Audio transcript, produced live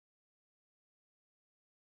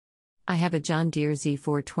I have a John Deere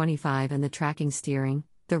Z425 and the tracking steering.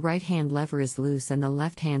 The right-hand lever is loose and the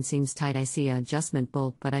left hand seems tight. I see an adjustment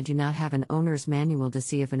bolt, but I do not have an owner's manual to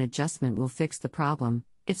see if an adjustment will fix the problem.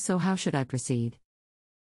 If so, how should I proceed?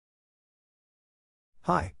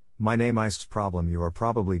 Hi, my name is. Problem you are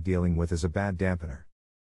probably dealing with is a bad dampener.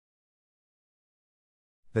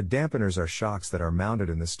 The dampeners are shocks that are mounted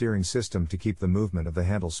in the steering system to keep the movement of the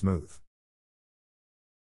handle smooth.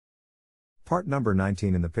 Part number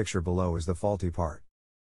 19 in the picture below is the faulty part.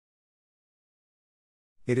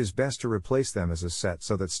 It is best to replace them as a set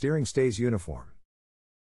so that steering stays uniform.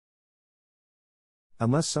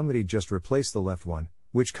 Unless somebody just replaced the left one,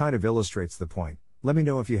 which kind of illustrates the point, let me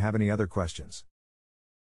know if you have any other questions.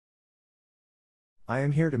 I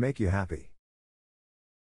am here to make you happy.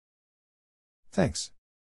 Thanks.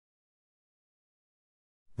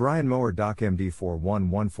 Brian MowerDocMD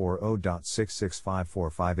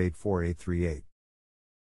 41140.66545848838.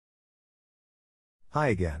 Hi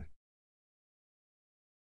again.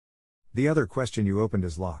 The other question you opened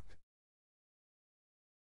is locked.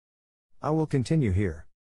 I will continue here.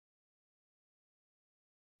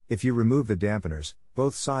 If you remove the dampeners,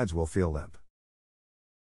 both sides will feel limp.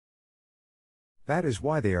 That is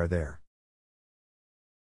why they are there.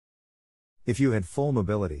 If you had full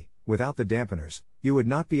mobility, without the dampeners, you would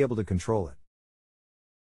not be able to control it.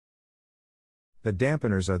 The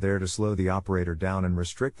dampeners are there to slow the operator down and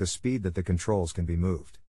restrict the speed that the controls can be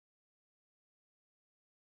moved.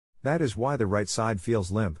 That is why the right side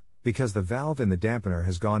feels limp, because the valve in the dampener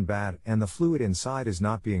has gone bad and the fluid inside is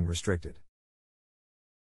not being restricted.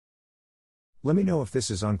 Let me know if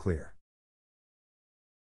this is unclear.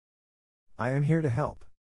 I am here to help.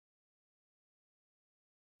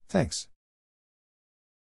 Thanks.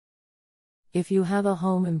 If you have a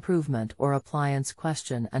home improvement or appliance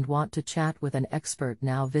question and want to chat with an expert,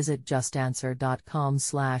 now visit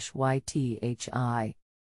JustAnswer.com/YTHI.